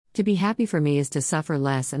To be happy for me is to suffer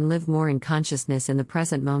less and live more in consciousness in the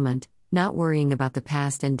present moment, not worrying about the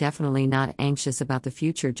past and definitely not anxious about the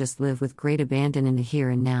future, just live with great abandon in the here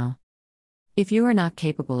and now. If you are not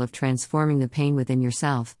capable of transforming the pain within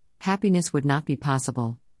yourself, happiness would not be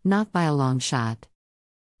possible, not by a long shot.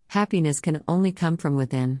 Happiness can only come from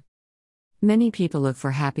within. Many people look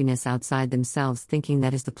for happiness outside themselves, thinking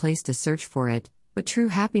that is the place to search for it, but true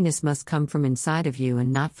happiness must come from inside of you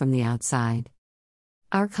and not from the outside.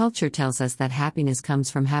 Our culture tells us that happiness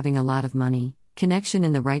comes from having a lot of money, connection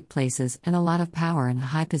in the right places, and a lot of power and a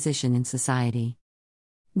high position in society.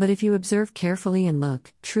 But if you observe carefully and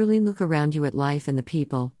truly look around you at life and the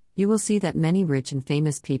people, you will see that many rich and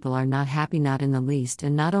famous people are not happy, not in the least,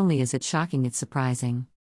 and not only is it shocking, it's surprising.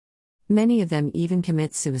 Many of them even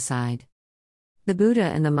commit suicide. The Buddha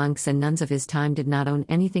and the monks and nuns of his time did not own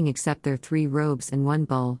anything except their 3 robes and 1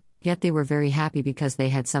 bowl, yet they were very happy because they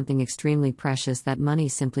had something extremely precious that money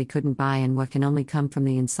simply couldn't buy, and what can only come from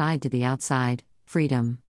the inside to the outside: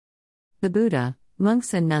 freedom. The Buddha,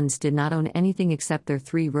 monks and nuns did not own anything except their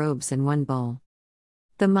 3 robes and 1 bowl.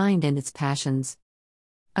 The mind and its passions.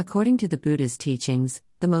 According to the Buddha's teachings,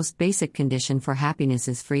 the most basic condition for happiness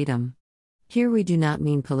is freedom. Here we do not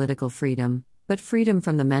mean political freedom, but freedom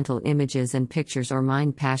from the mental images and pictures or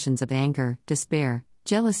mind passions of anger, despair,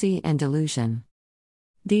 jealousy, and delusion.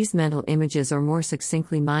 These mental images, or more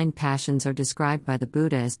succinctly mind passions, are described by the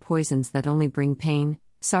Buddha as poisons that only bring pain,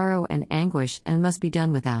 sorrow, and anguish, and must be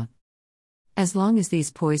done without. As long as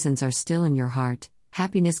these poisons are still in your heart,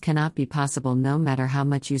 happiness cannot be possible, no matter how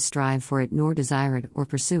much you strive for it nor desire it or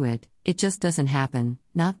pursue it. It just doesn't happen,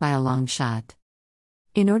 not by a long shot.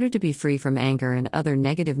 In order to be free from anger and other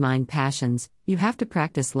negative mind passions, you have to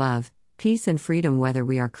practice love, peace, and freedom, whether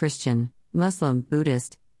we are Christian, Muslim,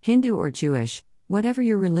 Buddhist, Hindu, or Jewish, whatever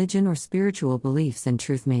your religion or spiritual beliefs and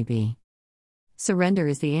truth may be. Surrender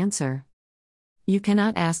is the answer. You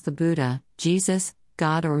cannot ask the Buddha, Jesus,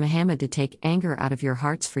 God, or Muhammad to take anger out of your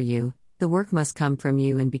hearts for you. The work must come from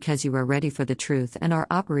you, and because you are ready for the truth and are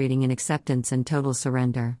operating in acceptance and total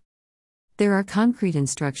surrender. There are concrete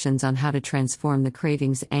instructions on how to transform the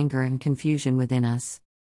cravings, anger, and confusion within us.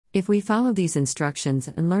 If we follow these instructions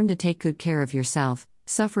and learn to take good care of yourself,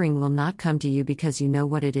 suffering will not come to you because you know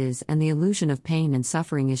what it is, and the illusion of pain and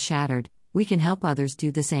suffering is shattered. We can help others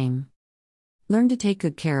do the same. Learn to take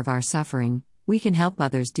good care of our suffering. We can help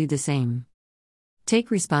others do the same. Take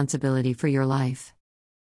responsibility for your life.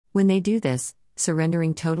 When they do this,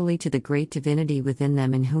 surrendering totally to the great divinity within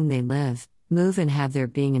them in whom they live, move, and have their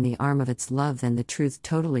being in the arm of its love, then the truth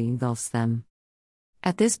totally engulfs them.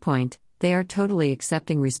 At this point, they are totally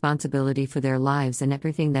accepting responsibility for their lives and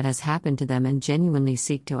everything that has happened to them, and genuinely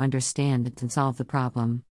seek to understand and solve the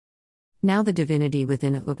problem. Now the divinity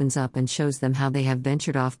within opens up and shows them how they have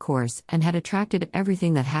ventured off course and had attracted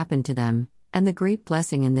everything that happened to them, and the great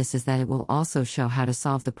blessing in this is that it will also show how to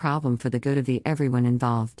solve the problem for the good of everyone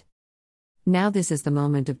involved. Now this is the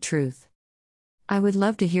moment of truth. I would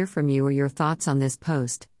love to hear from you or your thoughts on this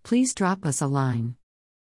post. Please drop us a line.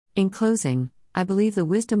 In closing, I believe the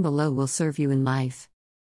wisdom below will serve you in life.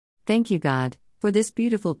 Thank you, God, for this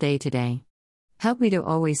beautiful day today. Help me to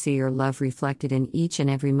always see your love reflected in each and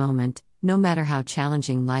every moment, no matter how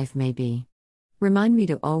challenging life may be. Remind me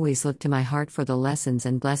to always look to my heart for the lessons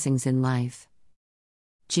and blessings in life.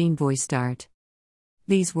 Jean Voistart.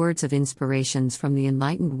 These words of inspirations from the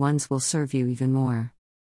enlightened ones will serve you even more.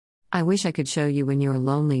 I wish I could show you when you are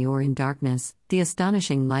lonely or in darkness, the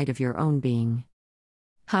astonishing light of your own being.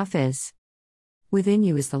 Hafiz. Within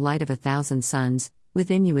you is the light of 1,000 suns,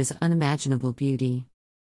 within you is unimaginable beauty.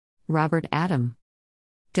 Robert Adam.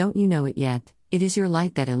 Don't you know it yet? It is your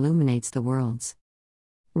light that illuminates the worlds.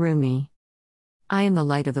 Rumi. I am the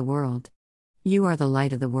light of the world. You are the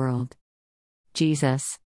light of the world.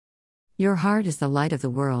 Jesus. Your heart is the light of the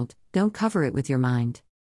world, don't cover it with your mind.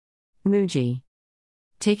 Muji.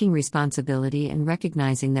 Taking responsibility and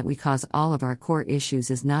recognizing that we cause all of our core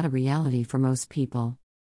issues is not a reality for most people.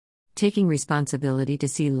 Taking responsibility to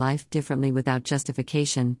see life differently without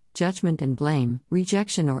justification, judgment and blame,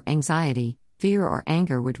 rejection or anxiety, fear or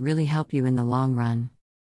anger would really help you in the long run.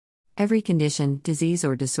 Every condition, disease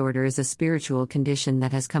or disorder is a spiritual condition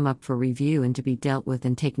that has come up for review and to be dealt with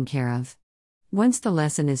and taken care of. Once the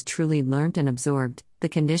lesson is truly learnt and absorbed, the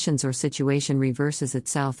conditions or situation reverses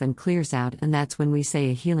itself and clears out, and that's when we say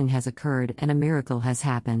a healing has occurred and a miracle has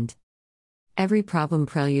happened. Every problem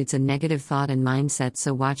preludes a negative thought and mindset,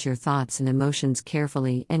 so watch your thoughts and emotions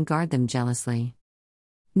carefully and guard them jealously.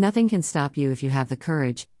 Nothing can stop you if you have the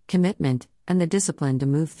courage, commitment, and the discipline to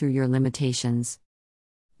move through your limitations.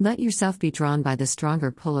 Let yourself be drawn by the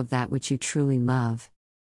stronger pull of that which you truly love.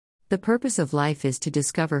 The purpose of life is to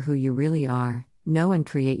discover who you really are, know and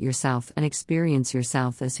create yourself and experience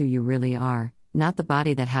yourself as who you really are, not the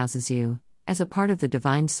body that houses you, as a part of the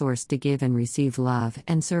divine source to give and receive love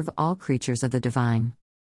and serve all creatures of the divine.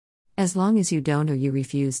 As long as you don't or you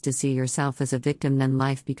refuse to see yourself as a victim, then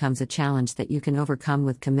life becomes a challenge that you can overcome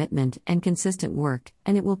with commitment and consistent work,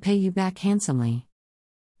 and it will pay you back handsomely.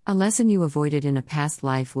 A lesson you avoided in a past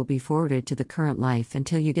life will be forwarded to the current life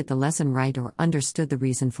until you get the lesson right or understood the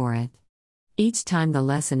reason for it. Each time the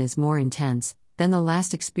lesson is more intense than the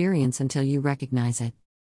last experience until you recognize it.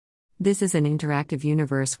 This is an interactive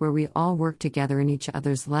universe where we all work together in each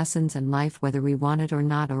other's lessons and life, whether we want it or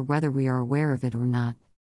not, or whether we are aware of it or not.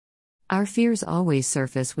 Our fears always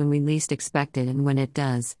surface when we least expect it, and when it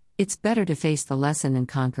does, it's better to face the lesson and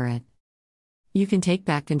conquer it. You can take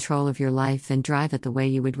back control of your life and drive it the way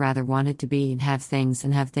you would rather want it to be, and have things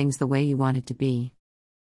the way you want it to be.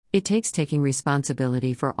 It takes taking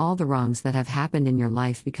responsibility for all the wrongs that have happened in your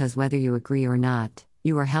life, because whether you agree or not,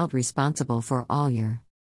 you are held responsible for all your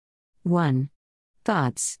 1.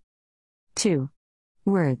 Thoughts. 2.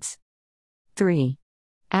 Words. 3.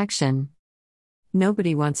 Action.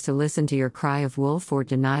 Nobody wants to listen to your cry of wolf or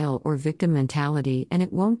denial or victim mentality, and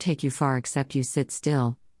it won't take you far except you sit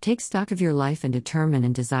still, take stock of your life and determine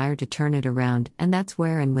and desire to turn it around, and that's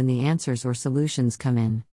where and when the answers or solutions come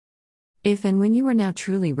in. If and when you are now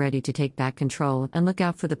truly ready to take back control and look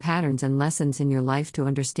out for the patterns and lessons in your life to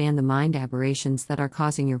understand the mind aberrations that are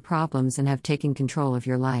causing your problems and have taken control of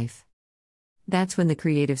your life. That's when the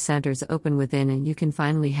creative centers open within, and you can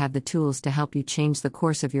finally have the tools to help you change the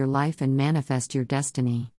course of your life and manifest your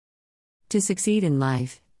destiny. To succeed in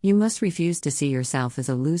life, you must refuse to see yourself as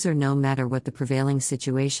a loser no matter what the prevailing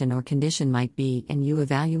situation or condition might be, and you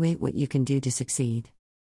evaluate what you can do to succeed.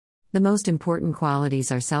 The most important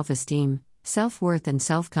qualities are self-esteem, self-worth and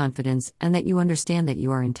self-confidence, and that you understand that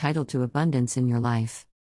you are entitled to abundance in your life.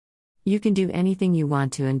 You can do anything you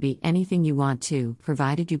want to and be anything you want to,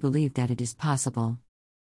 provided you believe that it is possible.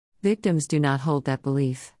 Victims do not hold that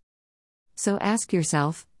belief. So ask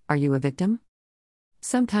yourself, are you a victim?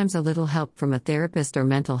 Sometimes a little help from a therapist or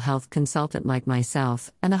mental health consultant like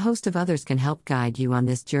myself, and a host of others, can help guide you on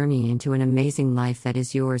this journey into an amazing life that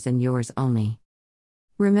is yours and yours only.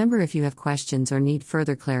 Remember, if you have questions or need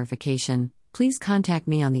further clarification, please contact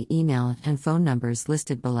me on the email and phone numbers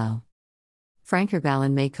listed below.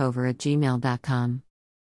 frankherbalinmakeover@gmail.com.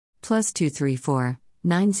 +234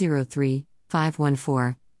 903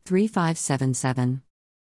 514 3577.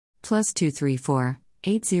 +234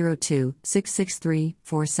 802 663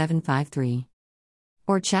 4753.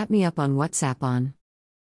 Or chat me up on WhatsApp on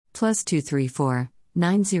 +234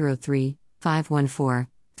 903 514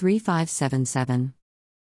 3577.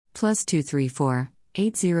 +234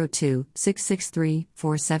 802 663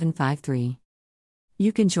 4753.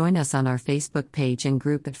 You can join us on our Facebook page and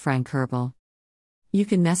group at Frank Herbal. You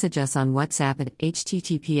can message us on WhatsApp at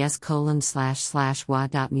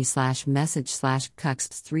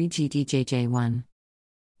https://wa.me/message/cuxps3gdjj1.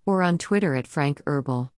 Or on Twitter at Frank Herbal.